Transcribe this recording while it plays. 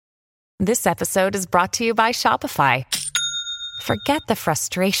This episode is brought to you by Shopify. Forget the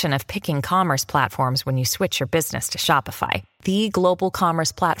frustration of picking commerce platforms when you switch your business to Shopify, the global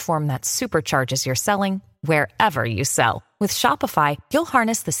commerce platform that supercharges your selling wherever you sell. With Shopify, you'll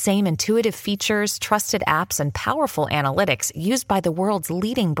harness the same intuitive features, trusted apps, and powerful analytics used by the world's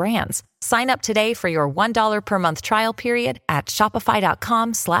leading brands. Sign up today for your $1 per month trial period at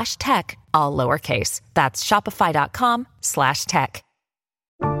shopify.com/tech, all lowercase. That's shopify.com/tech.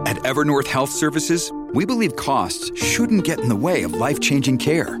 At Evernorth Health Services, we believe costs shouldn't get in the way of life-changing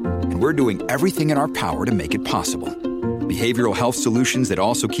care, and we're doing everything in our power to make it possible. Behavioral health solutions that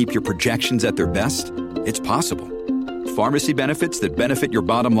also keep your projections at their best? It's possible. Pharmacy benefits that benefit your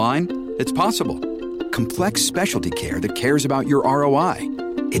bottom line? It's possible. Complex specialty care that cares about your ROI?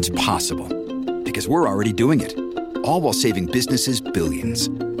 It's possible. Because we're already doing it. All while saving businesses billions.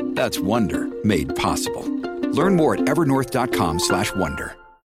 That's Wonder made possible. Learn more at evernorth.com/wonder.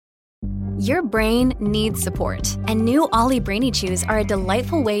 Your brain needs support, and new Ollie Brainy Chews are a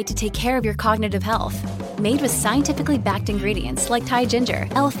delightful way to take care of your cognitive health. Made with scientifically backed ingredients like Thai ginger,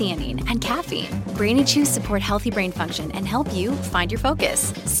 L-theanine, and caffeine, Brainy Chews support healthy brain function and help you find your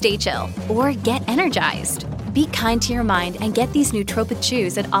focus, stay chill, or get energized. Be kind to your mind and get these nootropic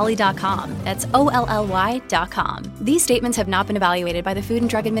chews at ollie.com. That's OLLY.com. These statements have not been evaluated by the Food and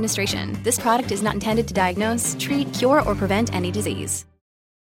Drug Administration. This product is not intended to diagnose, treat, cure, or prevent any disease.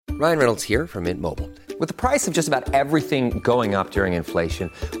 Ryan Reynolds here from Mint Mobile. With the price of just about everything going up during inflation,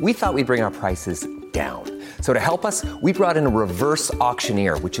 we thought we'd bring our prices down. So to help us, we brought in a reverse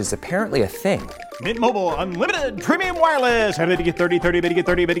auctioneer, which is apparently a thing. Mint Mobile Unlimited Premium Wireless. How to get 30, 30, bit to get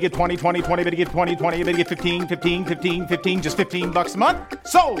 30, bit to get 20, 20, 20, bit to get 20, 20, bit to get 15, 15, 15, 15, just $15 a month?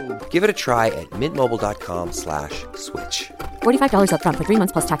 Sold! Give it a try at mintmobile.com/switch. $45 up front for 3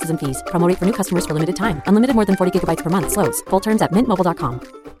 months plus taxes and fees. Promo rate for new customers for limited time. Unlimited more than 40 gigabytes per month. Slows full terms at mintmobile.com.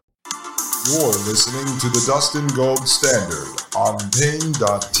 You're listening to the Dustin Gold Standard on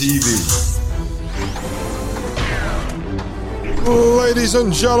Pain.tv. Ladies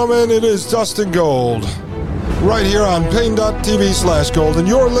and gentlemen, it is Dustin Gold, right here on Pain.tv/gold, and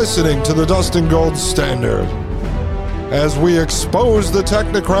you're listening to the Dustin Gold Standard as we expose the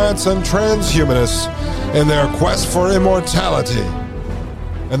technocrats and transhumanists in their quest for immortality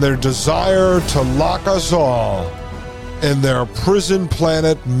and their desire to lock us all in their prison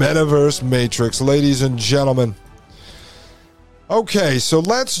planet metaverse matrix. Ladies and gentlemen, okay, so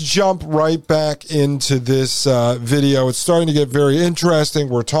let's jump right back into this video. It's starting to get very interesting.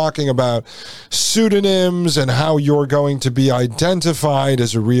 We're talking about pseudonyms and how you're going to be identified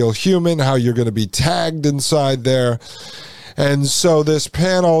as a real human, how you're going to be tagged inside there. And so this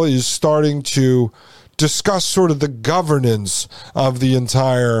panel is starting to discuss sort of the governance of the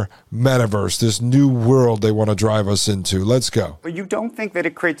entire metaverse, this new world they want to drive us into. Let's go. But you don't think that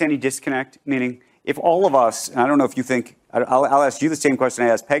it creates any disconnect? Meaning, if all of us, and I don't know if you think, I'll ask you the same question I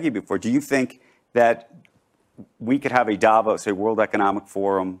asked Peggy before. Do you think that we could have a Davos, a World Economic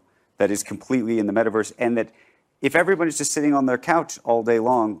Forum, that is completely in the metaverse, and that if everybody's just sitting on their couch all day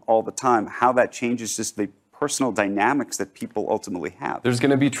long, all the time, how that changes just the personal dynamics that people ultimately have? There's going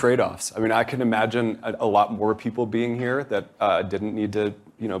to be trade-offs. I mean, I can imagine a lot more people being here that didn't need to,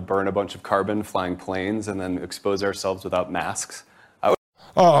 burn a bunch of carbon flying planes and then expose ourselves without masks.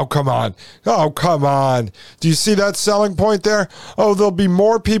 Oh, come on. Oh, come on. Do you see that selling point there? Oh, there'll be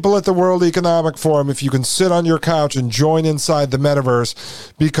more people at the World Economic Forum if you can sit on your couch and join inside the metaverse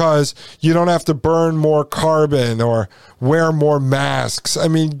because you don't have to burn more carbon or wear more masks. I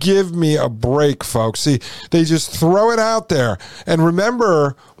mean, give me a break, folks. See, they just throw it out there. And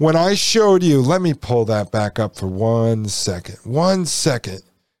remember when I showed you, let me pull that back up for 1 second. 1 second.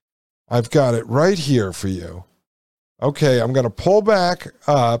 I've got it right here for you. Okay, I'm going to pull back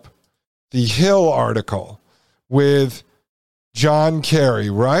up the Hill article with John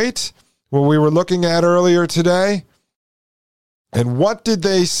Kerry, right? What we were looking at earlier today. And what did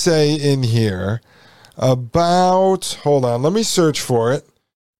they say in here about, hold on, let me search for it.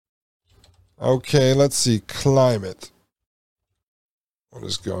 Okay, let's see, climate. What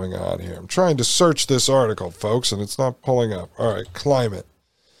is going on here? I'm trying to search this article, folks, and it's not pulling up. All right, climate.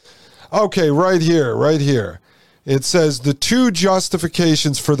 Okay, right here. It says the two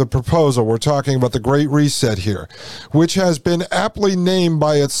justifications for the proposal, we're talking about the Great Reset here, which has been aptly named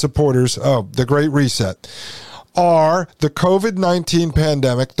by its supporters, the Great Reset, are the COVID-19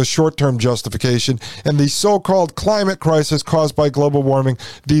 pandemic, the short-term justification, and the so-called climate crisis caused by global warming,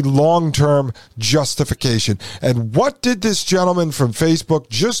 the long-term justification. And what did this gentleman from Facebook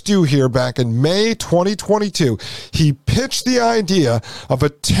just do here back in May 2022? He pitched the idea of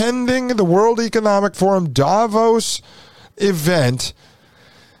attending the World Economic Forum Davos event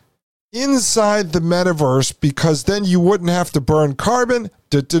inside the metaverse, because then you wouldn't have to burn carbon,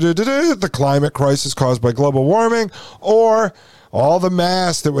 the climate crisis caused by global warming, or all the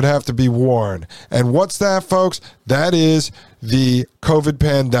masks that would have to be worn. And what's that, folks? That is the COVID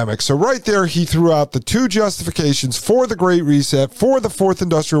pandemic. So right there, he threw out the two justifications for the Great Reset, for the Fourth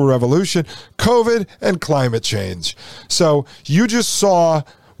Industrial Revolution: COVID and climate change. So you just saw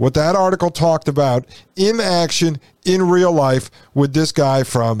what that article talked about in action, in real life, with this guy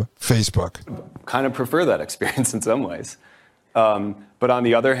from Facebook. Kind of prefer that experience in some ways. But on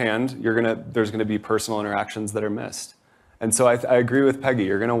the other hand, there's gonna be personal interactions that are missed. And so I agree with Peggy.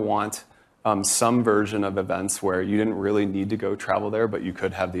 You're going to want some version of events where you didn't really need to go travel there, but you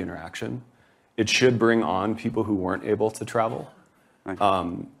could have the interaction. It should bring on people who weren't able to travel. Right.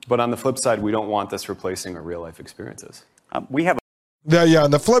 But on the flip side, we don't want this replacing our real life experiences. On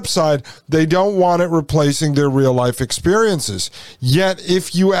the flip side, they don't want it replacing their real life experiences. Yet,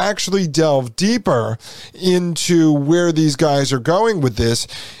 if you actually delve deeper into where these guys are going with this,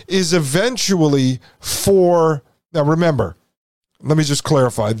 is eventually for... Now, remember, let me just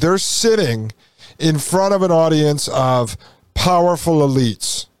clarify. They're sitting in front of an audience of powerful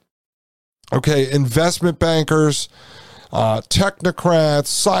elites, okay, investment bankers, technocrats,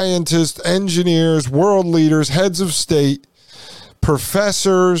 scientists, engineers, world leaders, heads of state,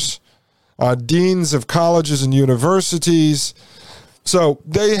 professors, deans of colleges and universities. So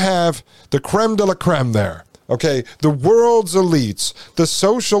they have the creme de la creme there. Okay, the world's elites, the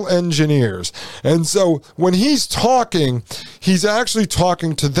social engineers. And so when he's talking, he's actually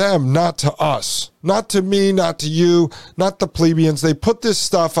talking to them, not to us. Not to me, not to you, not the plebeians. They put this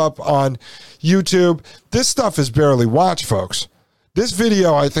stuff up on YouTube. This stuff is barely watched, folks. This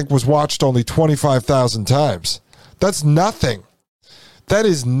video, I think, was watched only 25,000 times. That's nothing. That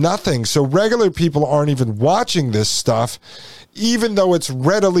is nothing. So regular people aren't even watching this stuff, even though it's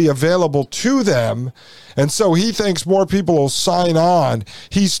readily available to them. And so he thinks more people will sign on.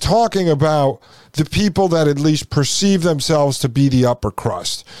 He's talking about the people that at least perceive themselves to be the upper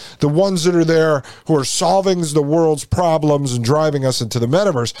crust, the ones that are there who are solving the world's problems and driving us into the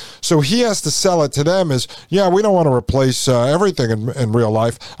metaverse. So he has to sell it to them as, yeah, we don't want to replace everything in real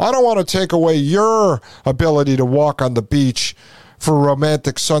life. I don't want to take away your ability to walk on the beach for a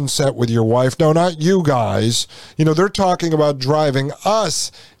romantic sunset with your wife. No, not you guys. You know, they're talking about driving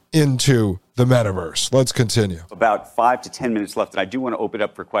us into the metaverse. Let's continue. About 5 to 10 minutes left, and I do want to open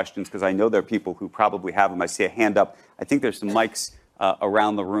up for questions because I know there are people who probably have them. I see a hand up. I think there's some mics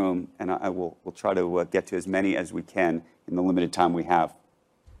around the room, and we'll try to get to as many as we can in the limited time we have.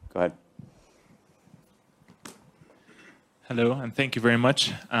 Go ahead. Hello, and thank you very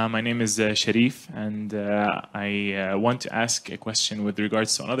much. My name is Sharif, and I want to ask a question with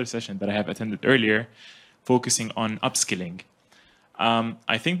regards to another session that I have attended earlier, focusing on upskilling.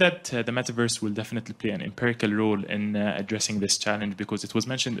 I think that the metaverse will definitely play an empirical role in addressing this challenge, because it was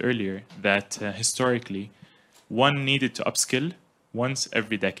mentioned earlier that historically, one needed to upskill once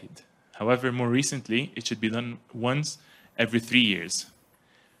every decade. However, more recently, it should be done once every 3 years.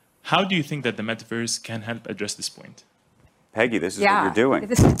 How do you think that the metaverse can help address this point? Peggy, this is what you're doing.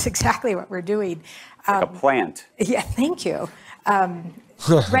 This is exactly what we're doing. Like a plant. Yeah, thank you.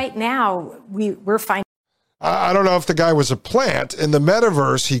 Right now, we're finding... I don't know if the guy was a plant. In the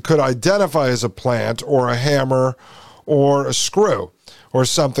metaverse, he could identify as a plant or a hammer or a screw or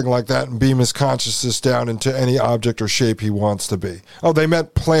something like that and beam his consciousness down into any object or shape he wants to be. Oh, they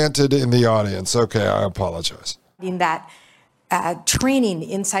meant planted in the audience. Okay, I apologize. That training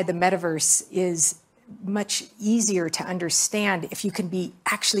inside the metaverse is much easier to understand if you can be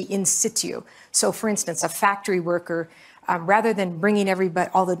actually in situ. So, for instance, a factory worker, rather than bringing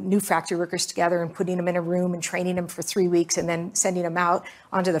all the new factory workers together and putting them in a room and training them for 3 weeks and then sending them out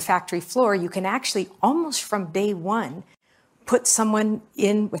onto the factory floor, you can actually almost from day one put someone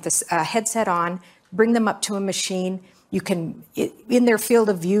in with a headset on, bring them up to a machine. You can, in their field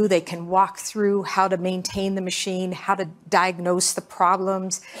of view, they can walk through how to maintain the machine, how to diagnose the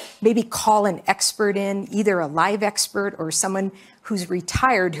problems, maybe call an expert in, either a live expert or someone who's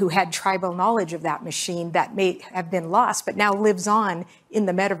retired who had tribal knowledge of that machine that may have been lost, but now lives on in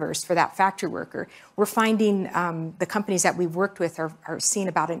the metaverse for that factory worker. We're finding the companies that we've worked with are seeing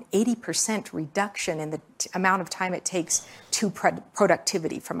about an 80% reduction in the amount of time it takes to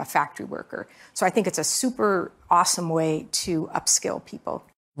productivity from a factory worker. So I think it's a super awesome way to upskill people.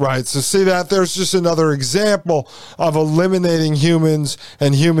 Right. So see that there's just another example of eliminating humans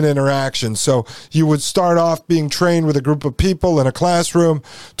and human interaction. So you would start off being trained with a group of people in a classroom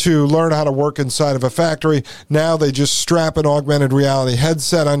to learn how to work inside of a factory. Now they just strap an augmented reality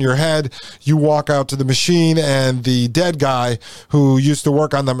headset on your head. You walk out to the machine, and the dead guy who used to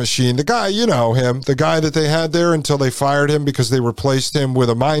work on the machine, the guy, you know him, the guy that they had there until they fired him because they replaced him with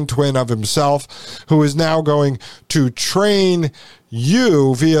a mind twin of himself, who is now going to train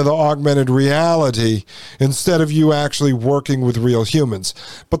you via the augmented reality instead of you actually working with real humans.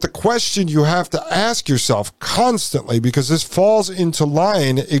 But the question you have to ask yourself constantly, because this falls into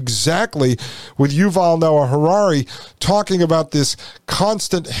line exactly with Yuval Noah Harari talking about this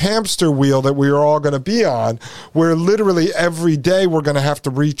constant hamster wheel that we are all going to be on, where literally every day we're going to have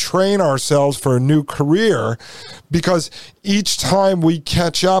to retrain ourselves for a new career, because each time we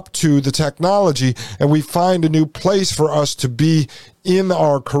catch up to the technology and we find a new place for us to be in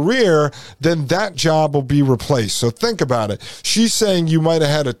our career, then that job will be replaced. So think about it. She's saying you might have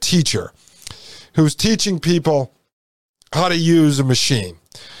had a teacher who's teaching people how to use a machine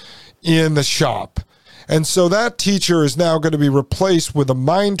in the shop. And so that teacher is now going to be replaced with a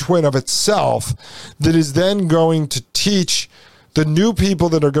mind twin of itself that is then going to teach the new people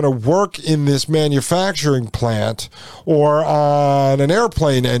that are going to work in this manufacturing plant or on an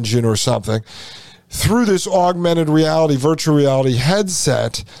airplane engine or something through this augmented reality, virtual reality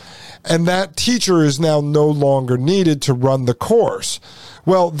headset, and that teacher is now no longer needed to run the course.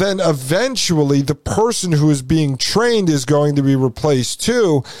 Well, then eventually the person who is being trained is going to be replaced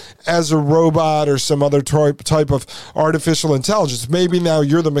too as a robot or some other type of artificial intelligence. Maybe now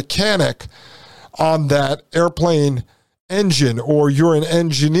you're the mechanic on that airplane engine, or you're an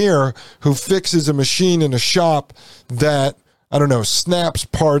engineer who fixes a machine in a shop that, I don't know, snaps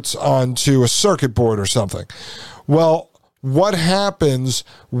parts onto a circuit board or something. Well, what happens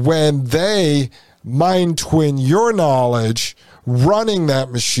when they mind twin your knowledge running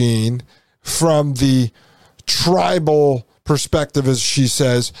that machine from the tribal perspective, as she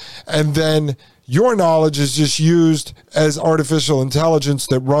says, and then your knowledge is just used as artificial intelligence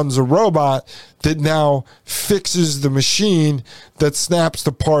that runs a robot that now fixes the machine that snaps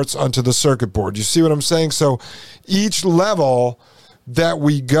the parts onto the circuit board. You see what I'm saying? So each level that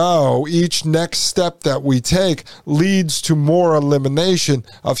we go, each next step that we take leads to more elimination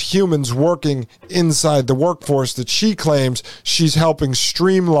of humans working inside the workforce that she claims she's helping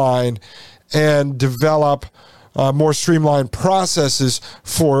streamline and develop more streamlined processes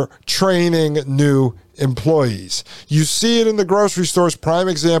for training new employees. You see it in the grocery stores. Prime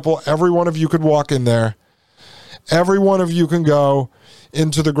example, every one of you could walk in there. Every one of you can go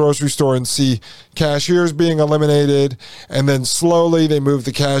into the grocery store and see cashiers being eliminated, and then slowly they move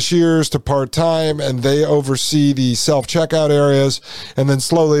the cashiers to part-time and they oversee the self-checkout areas, and then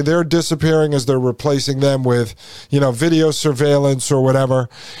slowly they're disappearing as they're replacing them with, video surveillance or whatever,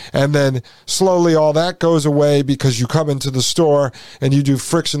 and then slowly all that goes away because you come into the store and you do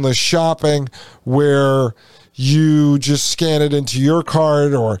frictionless shopping where you just scan it into your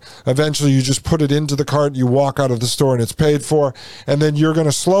card, or eventually you just put it into the cart, you walk out of the store and it's paid for. And then you're going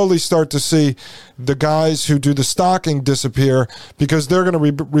to slowly start to see the guys who do the stocking disappear because they're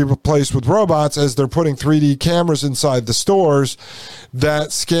going to be replaced with robots as they're putting 3D cameras inside the stores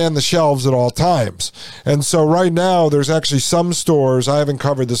that scan the shelves at all times. And so right now there's actually some stores, I haven't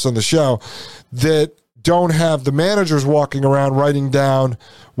covered this on the show, that don't have the managers walking around writing down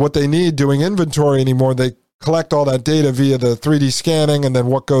what they need, doing inventory anymore. They collect all that data via the 3D scanning and then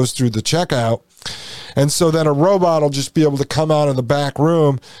what goes through the checkout. And so then a robot will just be able to come out in the back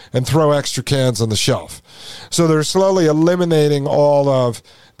room and throw extra cans on the shelf. So they're slowly eliminating all of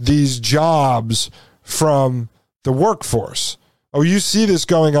these jobs from the workforce. Oh, you see this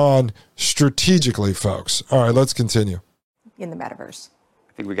going on strategically, folks. All right, let's continue. In the metaverse.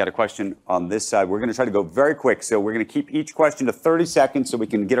 I think we got a question on this side. We're going to try to go very quick. So we're going to keep each question to 30 seconds so we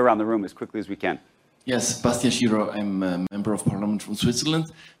can get around the room as quickly as we can. Yes, Bastian Schiro, I'm a member of parliament from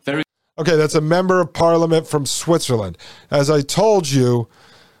Switzerland. Okay, that's a member of parliament from Switzerland. As I told you,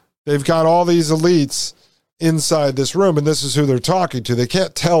 they've got all these elites inside this room, and this is who they're talking to. They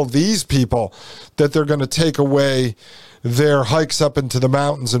can't tell these people that they're going to take away their hikes up into the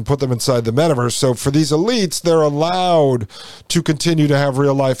mountains and put them inside the metaverse. So for these elites, they're allowed to continue to have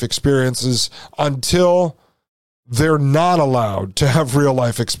real-life experiences until they're not allowed to have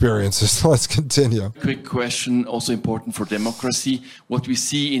real-life experiences. Let's continue. Quick question, also important for democracy. What we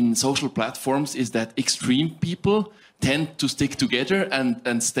see in social platforms is that extreme people tend to stick together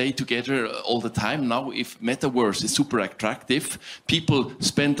and stay together all the time. Now, if metaverse is super attractive, people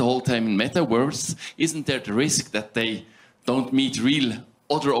spend the whole time in metaverse, isn't there the risk that they don't meet real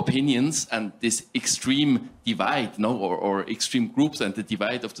other opinions, and this extreme divide, or extreme groups, and the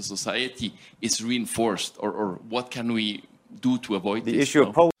divide of the society is reinforced, or what can we do to avoid the this? issue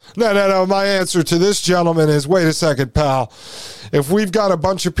of No. My answer to this gentleman is, wait a second, pal. If we've got a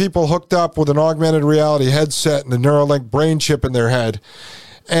bunch of people hooked up with an augmented reality headset and a Neuralink brain chip in their head,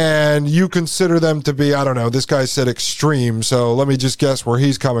 and you consider them to be, I don't know, this guy said extreme, so let me just guess where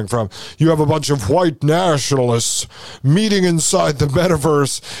he's coming from. You have a bunch of white nationalists meeting inside the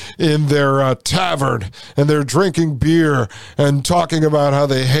metaverse in their tavern, and they're drinking beer and talking about how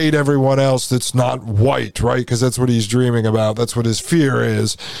they hate everyone else that's not white, right? Because that's what he's dreaming about. That's what his fear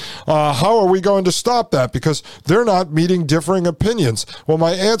is. How are we going to stop that? Because they're not meeting differing opinions. Well,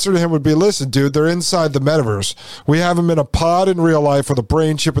 my answer to him would be, listen, dude, they're inside the metaverse. We have them in a pod in real life with a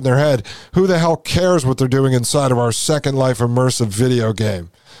brain chip in their head. Who the hell cares what they're doing inside of our Second Life immersive video game?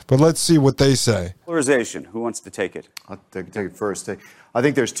 But let's see what they say. Polarization. Who wants to take it? I'll take it first. I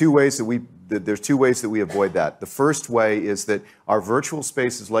think there's two ways that we avoid that. The first way is that our virtual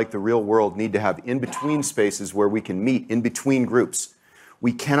spaces, like the real world, need to have in-between spaces where we can meet in between groups.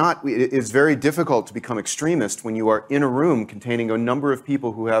 We cannot. It's very difficult to become extremist when you are in a room containing a number of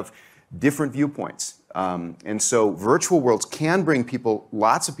people who have different viewpoints. And so virtual worlds can bring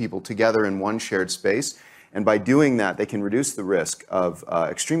lots of people together in one shared space. And by doing that, they can reduce the risk of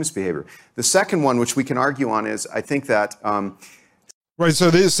extremist behavior. The second one, which we can argue on, is I think that... Right, so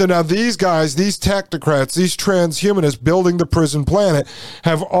now these guys, these technocrats, these transhumanists building the prison planet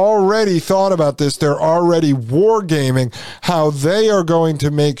have already thought about this. They're already wargaming how they are going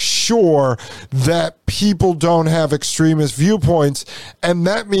to make sure that people don't have extremist viewpoints, and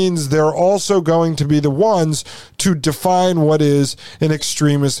that means they're also going to be the ones to define what is an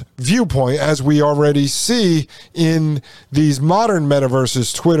extremist viewpoint, as we already see in these modern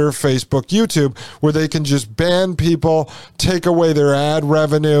metaverses, Twitter, Facebook, YouTube, where they can just ban people, take away their ad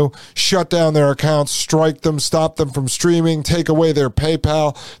revenue, shut down their accounts, strike them, stop them from streaming, take away their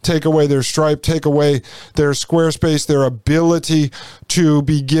PayPal, take away their Stripe, take away their Squarespace, their ability to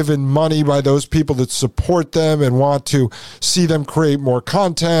be given money by those people that support them and want to see them create more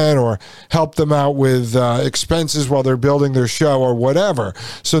content or help them out with expenses while they're building their show or whatever.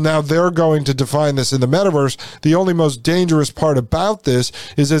 So now they're going to define this in the metaverse. The only most dangerous part about this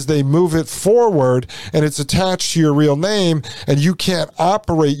is as they move it forward and it's attached to your real name, and you can't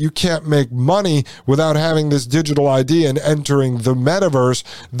operate, you can't make money without having this digital ID and entering the metaverse.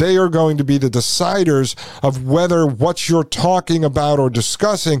 They are going to be the deciders of whether what you're talking about or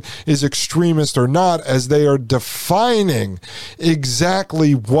discussing is extremist or not, as they are defining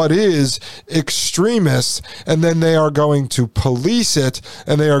exactly what is extremist, and then they are going to police it,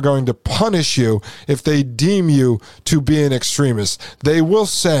 and they are going to punish you if they deem you to be an extremist. They will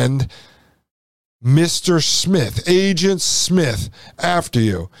send Mr. Smith, Agent Smith, after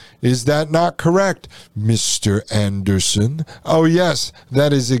you. Is that not correct, Mr. Anderson? Oh, yes,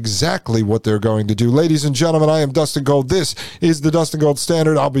 that is exactly what they're going to do. Ladies and gentlemen, I am Dustin Gold. This is the Dustin Gold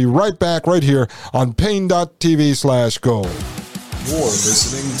Standard. I'll be right back right here on Pain.tv/gold. You're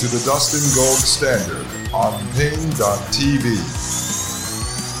listening to the Dustin Gold Standard on Pain.tv.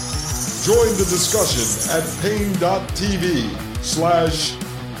 Join the discussion at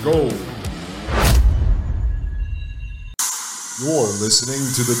Pain.tv/gold. You're listening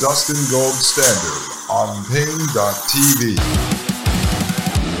to the Dustin Gold Standard on Pain.tv.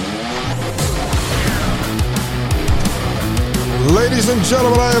 Ladies and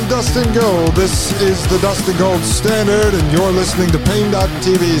gentlemen, I am Dustin Gold. This is the Dustin Gold Standard, and you're listening to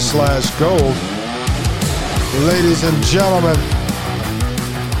Pain.tv/gold. Ladies and gentlemen,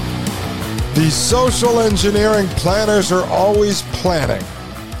 the social engineering planners are always planning,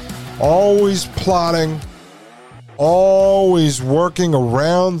 always plotting, always working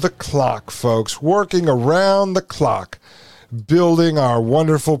around the clock, folks, working around the clock, building our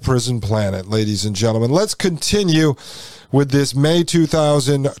wonderful prison planet, ladies and gentlemen. Let's continue with this May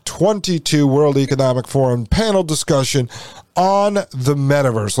 2022 World Economic Forum panel discussion on the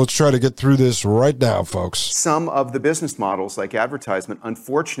metaverse. Let's try to get through this right now, folks. Some of the business models, like advertisement,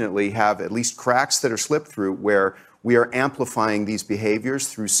 unfortunately have at least cracks that are slipped through where we are amplifying these behaviors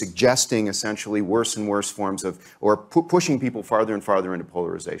through suggesting essentially worse and worse forms of, or pushing people farther and farther into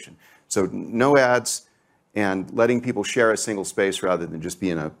polarization. So no ads and letting people share a single space rather than just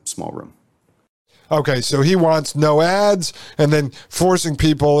be in a small room. Okay, so he wants no ads and then forcing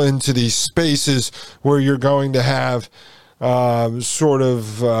people into these spaces where you're going to have sort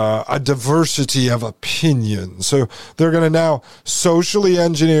of a diversity of opinion. So they're going to now socially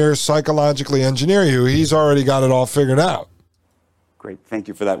engineer, psychologically engineer you. He's already got it all figured out. Great. Thank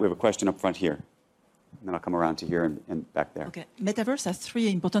you for that. We have a question up front here. And then I'll come around to here and back there. Okay. Metaverse has three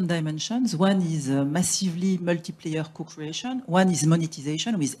important dimensions. One is massively multiplayer co-creation. One is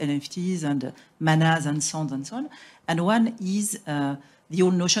monetization with NFTs and manas and sounds and so on. And one is the whole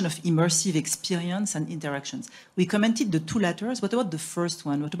notion of immersive experience and interactions. We commented the two latter. What about the first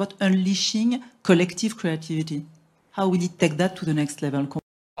one? What about unleashing collective creativity? How will it take that to the next level?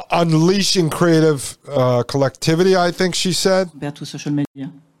 Unleashing creative collectivity, I think she said. Compared to social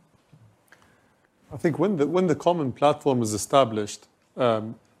media. I think when the common platform is established,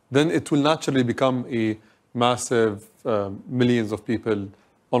 then it will naturally become a massive millions of people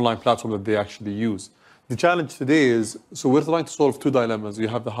online platform that they actually use. The challenge today is, so we're trying to solve two dilemmas. You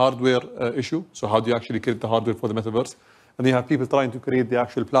have the hardware issue, so how do you actually create the hardware for the metaverse? And you have people trying to create the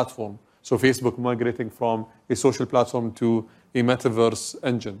actual platform. So Facebook migrating from a social platform to a metaverse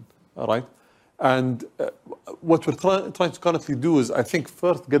engine, all right? And what we're trying to currently do is, I think,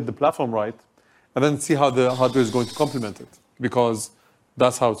 first get the platform right, and then see how the hardware is going to complement it, because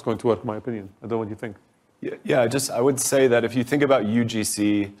that's how it's going to work, in my opinion. I don't know what you think. Yeah, I would say that if you think about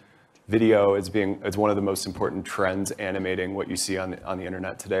UGC video as one of the most important trends animating what you see on the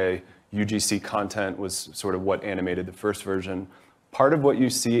internet today, UGC content was sort of what animated the first version. Part of what you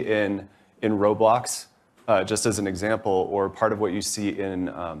see in Roblox, just as an example, or part of what you see in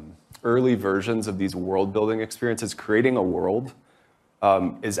early versions of these world-building experiences, creating a world,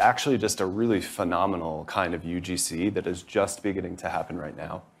 is actually just a really phenomenal kind of UGC that is just beginning to happen right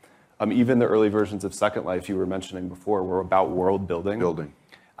now. Even the early versions of Second Life you were mentioning before were about world building.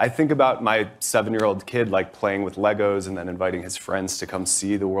 I think about my 7-year-old kid like playing with Legos and then inviting his friends to come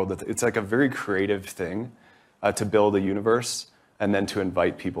see the world. It's like a very creative thing to build a universe and then to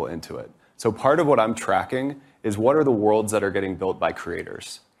invite people into it. So part of what I'm tracking is what are the worlds that are getting built by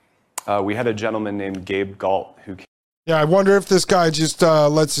creators. We had a gentleman named Gabe Galt who came. Yeah, I wonder if this guy just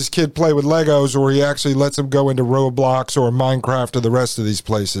lets his kid play with Legos, or he actually lets him go into Roblox or Minecraft or the rest of these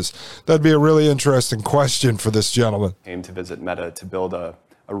places. That'd be a really interesting question for this gentleman. Came to visit Meta to build a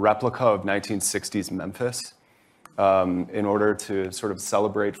replica of 1960s Memphis in order to sort of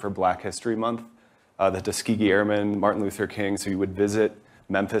celebrate for Black History Month. The Tuskegee Airmen, Martin Luther King, so you would visit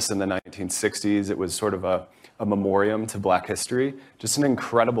Memphis in the 1960s. It was sort of a memoriam to Black history. Just an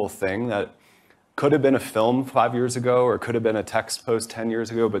incredible thing that could have been a film 5 years ago or could have been a text post 10 years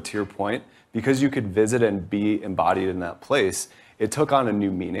ago, but to your point, because you could visit and be embodied in that place, it took on a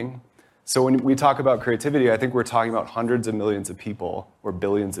new meaning. So when we talk about creativity, I think we're talking about hundreds of millions of people or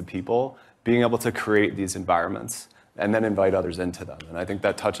billions of people being able to create these environments and then invite others into them. And I think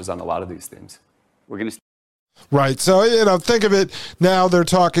that touches on a lot of these themes. We're going to. Right. So, think of it now. They're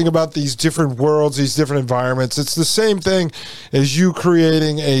talking about these different worlds, these different environments. It's the same thing as you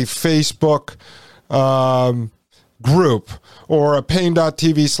creating a Facebook group or a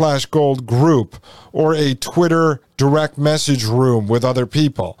pain.tv/gold group or a Twitter direct message room with other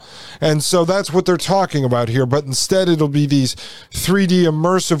people. And so that's what they're talking about here. But instead, it'll be these 3D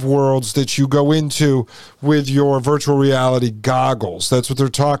immersive worlds that you go into with your virtual reality goggles. That's what they're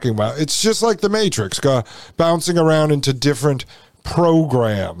talking about. It's just like the Matrix, bouncing around into different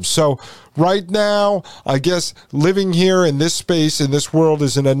programs. So right now, I guess living here in this space, in this world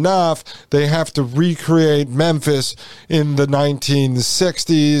isn't enough. They have to recreate Memphis in the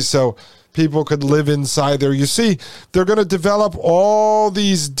 1960s so people could live inside there. You see, they're going to develop all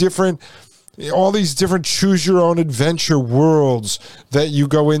these different choose your own adventure worlds that you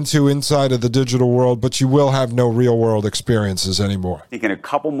go into inside of the digital world, but you will have no real world experiences anymore. Taking a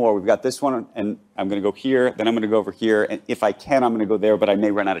couple more. We've got this one, and I'm going to go here, then I'm going to go over here, and if I can, I'm going to go there, but I may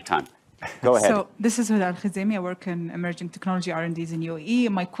run out of time. Go ahead. So this is Huda Al-Khizemi. I work in emerging technology R&Ds in UAE.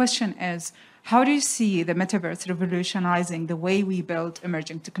 My question is, how do you see the metaverse revolutionizing the way we build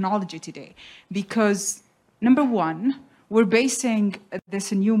emerging technology today? Because, number one, we're basing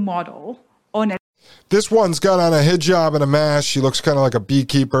this new model on a. This one's got on a hijab and a mask. She looks kind of like a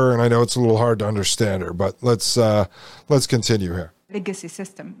beekeeper, and I know it's a little hard to understand her, but let's continue here. Legacy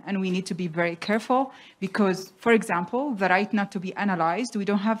system, and we need to be very careful because, for example, the right not to be analyzed, we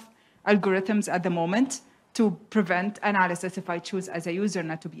don't have algorithms at the moment to prevent analysis if I choose as a user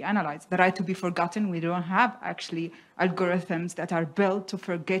not to be analyzed. The right to be forgotten, we don't have actually algorithms that are built to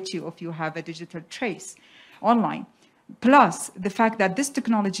forget you if you have a digital trace online. Plus, the fact that this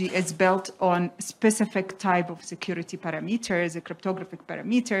technology is built on specific type of security parameters, cryptographic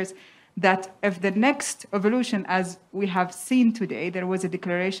parameters, that if the next evolution, as we have seen today, there was a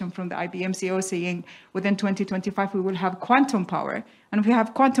declaration from the IBM CEO saying within 2025 we will have quantum power. And if we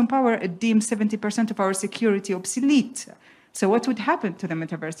have quantum power, it deems 70% of our security obsolete. So what would happen to the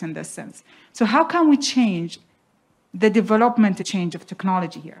metaverse in this sense? So how can we change the development change of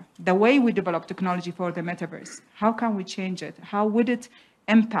technology here. The way we develop technology for the metaverse, how can we change it? How would it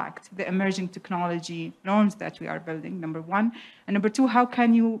impact the emerging technology norms that we are building, number one. And number two, how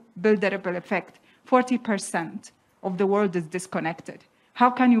can you build a ripple effect? 40% of the world is disconnected. How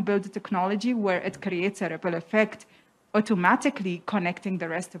can you build a technology where it creates a ripple effect, automatically connecting the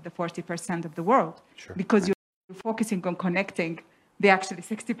rest of the 40% of the world? Sure. Because you're focusing on connecting the actually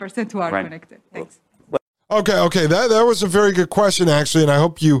 60% who are connected. Thanks. Okay. That was a very good question, actually, and I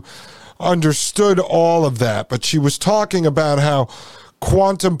hope you understood all of that. But she was talking about how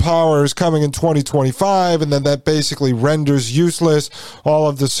quantum power is coming in 2025, and then that basically renders useless all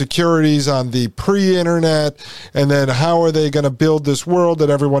of the securities on the pre-internet, and then how are they going to build this world that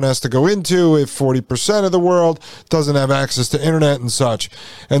everyone has to go into if 40% of the world doesn't have access to internet and such.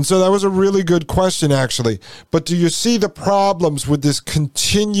 And so that was a really good question, actually. But do you see the problems with this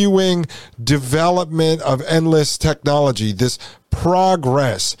continuing development of endless technology, this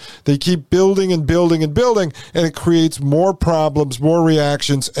progress? They keep building and building and building, and it creates more problems, more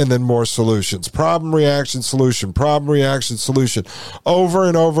reactions, and then more solutions. Problem, reaction, solution. Problem, reaction, solution. Over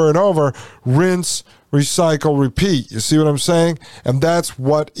and over and over. Rinse, recycle, repeat. You see what I'm saying? And that's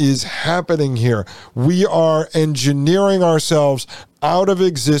what is happening here. We are engineering ourselves out of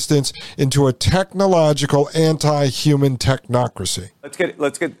existence into a technological anti-human technocracy.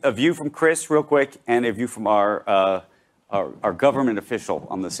 Let's get a view from Chris real quick, and a view from our government official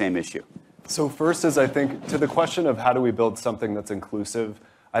on the same issue. So first is, I think, to the question of how do we build something that's inclusive,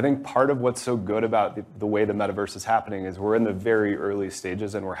 I think part of what's so good about the way the metaverse is happening is we're in the very early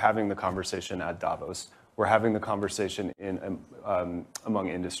stages, and we're having the conversation at Davos. We're having the conversation among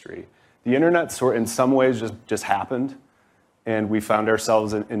industry. The internet in some ways just happened, and we found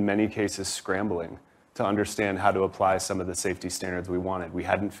ourselves in many cases scrambling to understand how to apply some of the safety standards we wanted. We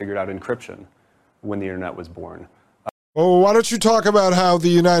hadn't figured out encryption when the internet was born. Well, why don't you talk about how the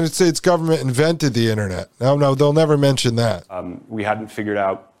United States government invented the internet? No, they'll never mention that. We hadn't figured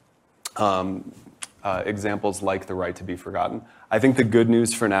out examples like the right to be forgotten. I think the good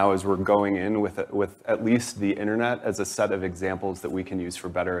news for now is we're going in with at least the internet as a set of examples that we can use for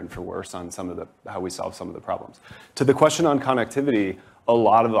better and for worse on how we solve some of the problems. To the question on connectivity, a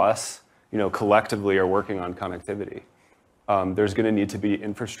lot of us, collectively are working on connectivity. There's going to need to be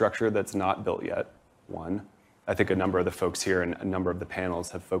infrastructure that's not built yet, one. I think a number of the folks here and a number of the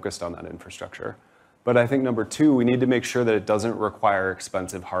panels have focused on that infrastructure. But I think number two, we need to make sure that it doesn't require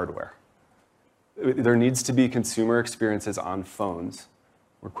expensive hardware. There needs to be consumer experiences on phones.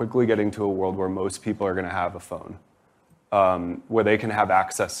 We're quickly getting to a world where most people are going to have a phone, where they can have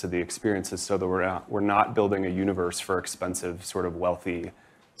access to the experiences so that we're not building a universe for expensive, sort of wealthy,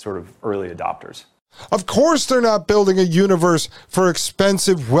 sort of early adopters. Of course they're not building a universe for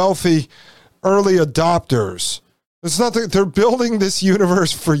expensive, wealthy early adopters. It's not that they're building this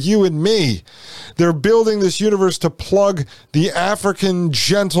universe for you and me. They're building this universe to plug the African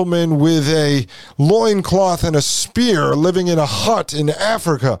gentleman with a loincloth and a spear living in a hut in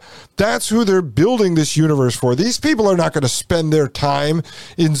Africa. That's who they're building this universe for. These people are not going to spend their time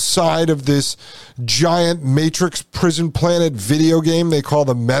inside of this giant Matrix prison planet video game they call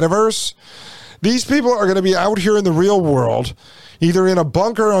the metaverse. These people are going to be out here in the real world, either in a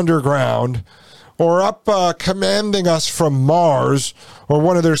bunker underground or up commanding us from Mars or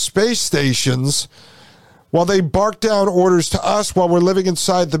one of their space stations while they bark down orders to us while we're living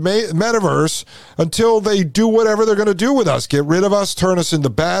inside the metaverse until they do whatever they're going to do with us, get rid of us, turn us into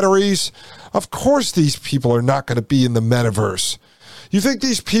batteries. Of course these people are not going to be in the metaverse. You think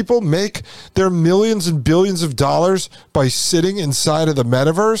these people make their millions and billions of dollars by sitting inside of the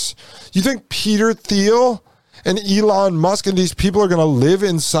metaverse? You think Peter Thiel and Elon Musk and these people are going to live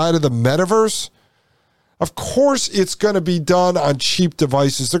inside of the metaverse? Of course it's going to be done on cheap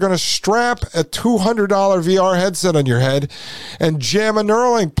devices. They're going to strap a $200 VR headset on your head and jam a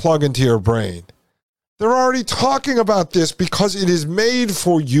Neuralink plug into your brain. They're already talking about this because it is made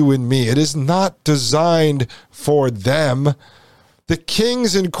for you and me. It is not designed for them. The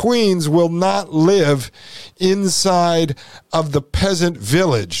kings and queens will not live inside of the peasant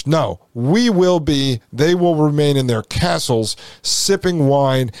village. No, we will be. They will remain in their castles, sipping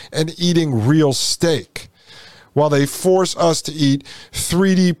wine and eating real steak, while they force us to eat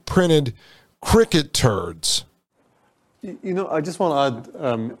 3D printed cricket turds. I just want to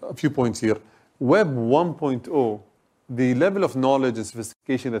add a few points here. Web 1.0, the level of knowledge and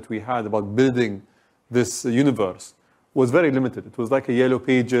sophistication that we had about building this universe was very limited. It was like a yellow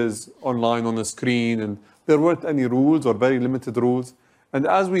pages online on a screen, and there weren't any rules or very limited rules. And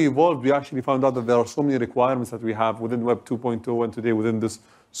as we evolved, we actually found out that there are so many requirements that we have within Web 2.0 and today within this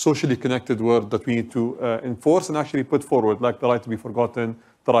socially connected world that we need to enforce and actually put forward, like the right to be forgotten,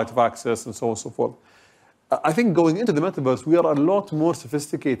 the right of access, and so on and so forth. I think going into the metaverse, we are a lot more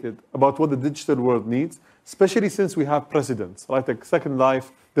sophisticated about what the digital world needs, especially since we have precedents, right? Like Second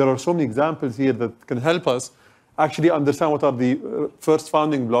Life, there are so many examples here that can help us actually understand what are the first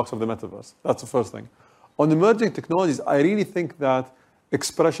founding blocks of the metaverse. That's the first thing. On emerging technologies, I really think that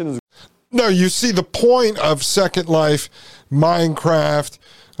expression is... No, you see the point of Second Life, Minecraft,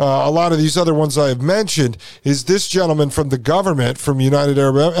 a lot of these other ones I have mentioned, is this gentleman from the government, from United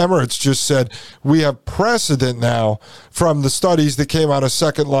Arab Emirates, just said, we have precedent now from the studies that came out of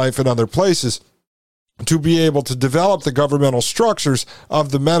Second Life and other places to be able to develop the governmental structures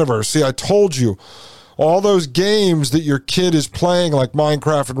of the metaverse. See, I told you, all those games that your kid is playing, like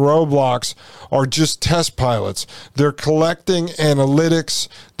Minecraft and Roblox, are just test pilots. They're collecting analytics.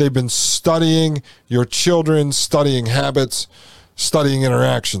 They've been studying your children, studying habits, studying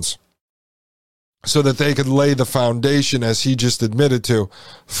interactions, so that they could lay the foundation, as he just admitted to,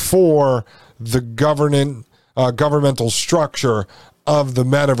 for the governmental structure of the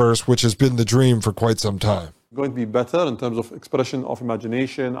metaverse, which has been the dream for quite some time. Going to be better in terms of expression of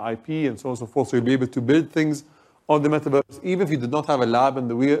imagination, IP, and so on and so forth. So you'll be able to build things on the metaverse, even if you did not have a lab in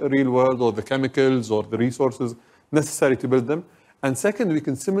the real world or the chemicals or the resources necessary to build them. And second, we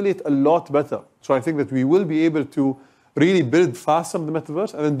can simulate a lot better. So I think that we will be able to really build faster in the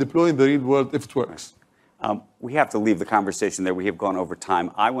metaverse and then deploy in the real world if it works. We have to leave the conversation there. We have gone over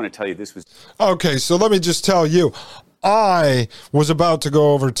time. I want to tell you this was... Okay, so let me just tell you, I was about to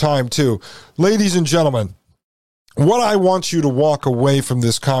go over time too. Ladies and gentlemen, what I want you to walk away from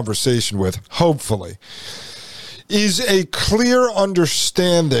this conversation with, hopefully, is a clear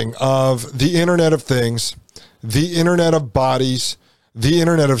understanding of the Internet of Things, the Internet of Bodies, the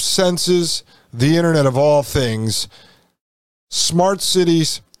Internet of Senses, the Internet of all things, smart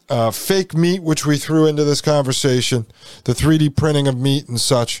cities, fake meat, which we threw into this conversation, the 3D printing of meat and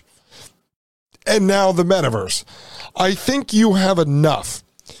such, and now the metaverse. I think you have enough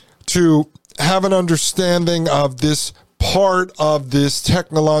to have an understanding of this part of this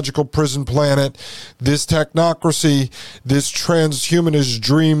technological prison planet, this technocracy, this transhumanist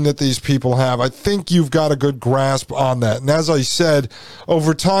dream that these people have. I think you've got a good grasp on that. And as I said,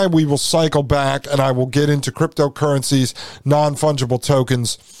 over time we will cycle back and I will get into cryptocurrencies, non-fungible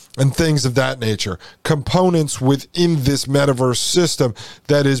tokens, and things of that nature, components within this metaverse system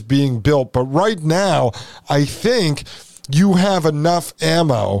that is being built. But right now, I think you have enough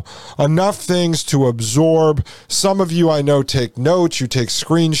ammo, enough things to absorb. Some of you I know take notes, you take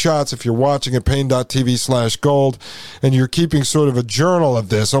screenshots if you're watching at pain.tv/gold, and you're keeping sort of a journal of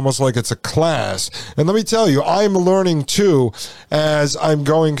this, almost like it's a class. And let me tell you, I'm learning too as I'm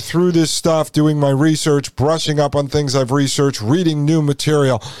going through this stuff, doing my research, brushing up on things I've researched, reading new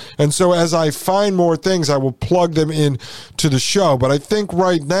material. And so as I find more things, I will plug them in to the show. But I think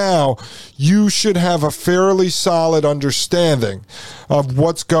right now you should have a fairly solid understanding of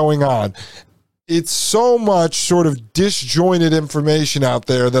what's going on. It's so much sort of disjointed information out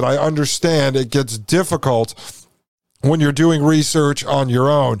there that I understand it gets difficult when you're doing research on your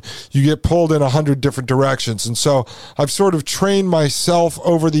own. You get pulled in 100 different directions. And so I've sort of trained myself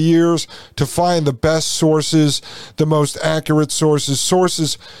over the years to find the best sources, the most accurate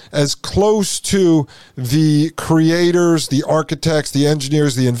sources as close to the creators, the architects, the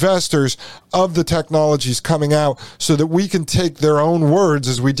engineers, the investors of the technologies coming out, so that we can take their own words,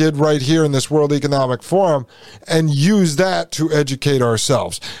 as we did right here in this World Economic Forum, and use that to educate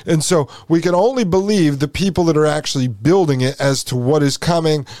ourselves. And so we can only believe the people that are actually building it as to what is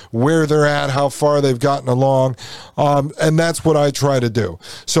coming, where they're at, how far they've gotten along, and that's what I try to do.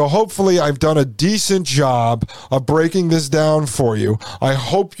 So hopefully I've done a decent job of breaking this down for you. I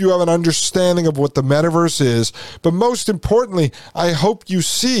hope you have an understanding of what the metaverse is, but most importantly, I hope you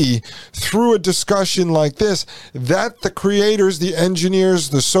see through a discussion like this that the creators, the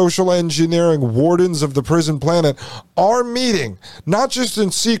engineers, the social engineering wardens of the prison planet are meeting, not just in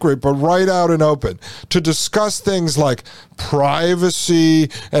secret, but right out and open, to discuss things like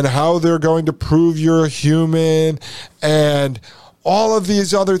privacy and how they're going to prove you're a human and all of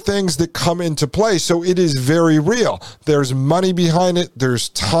these other things that come into play. So it is very real. There's money behind it. There's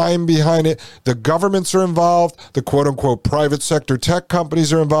time behind it. The governments are involved. The quote-unquote private sector tech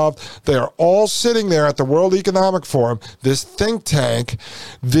companies are involved. They are all sitting there at the World Economic Forum, this think tank,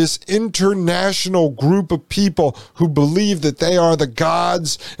 this international group of people who believe that they are the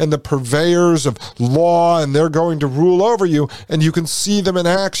gods and the purveyors of law, and they're going to rule over you, and you can see them in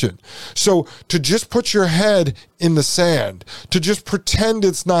action. So to just put your head in the sand, to just just pretend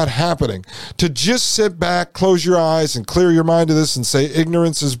it's not happening, to just sit back, close your eyes, and clear your mind to this and say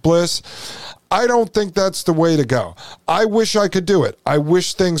ignorance is bliss, I don't think that's the way to go. I wish I could do it. I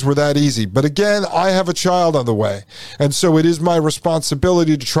wish things were that easy. But again, I have a child on the way. And so it is my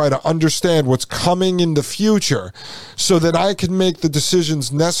responsibility to try to understand what's coming in the future so that I can make the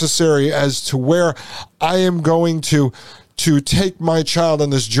decisions necessary as to where I am going to take my child on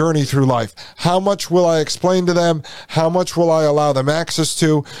this journey through life. How much will I explain to them? How much will I allow them access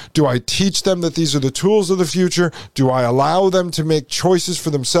to? Do I teach them that these are the tools of the future? Do I allow them to make choices for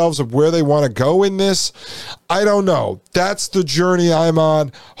themselves of where they want to go in this? I don't know. That's the journey I'm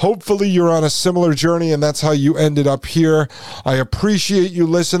on. Hopefully you're on a similar journey and that's how you ended up here. I appreciate you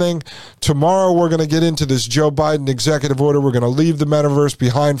listening. Tomorrow we're going to get into this Joe Biden executive order. We're going to leave the metaverse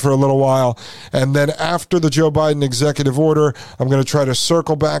behind for a little while. And then after the Joe Biden executive order, I'm going to try to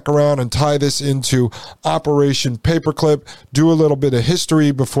circle back around and tie this into Operation Paperclip, do a little bit of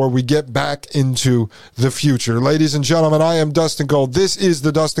history before we get back into the future. Ladies and gentlemen, I am Dustin Gold. This is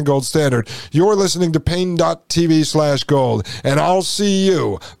the Dustin Gold Standard. You're listening to Pain.tv/gold, and I'll see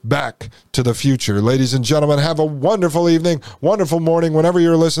you back to the future. Ladies and gentlemen, have a wonderful evening, wonderful morning, whenever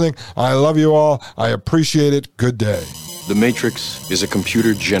you're listening. I love you all. I appreciate it. Good day. The Matrix is a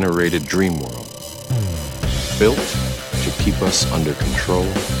computer-generated dream world built to keep us under control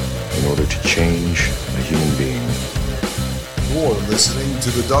in order to change a human being. You're listening to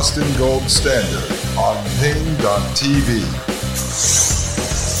the Dustin Gold Standard on Pain.tv.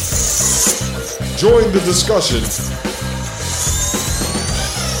 Join the discussion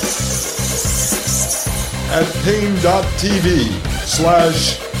at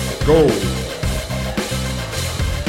Pain.tv/gold.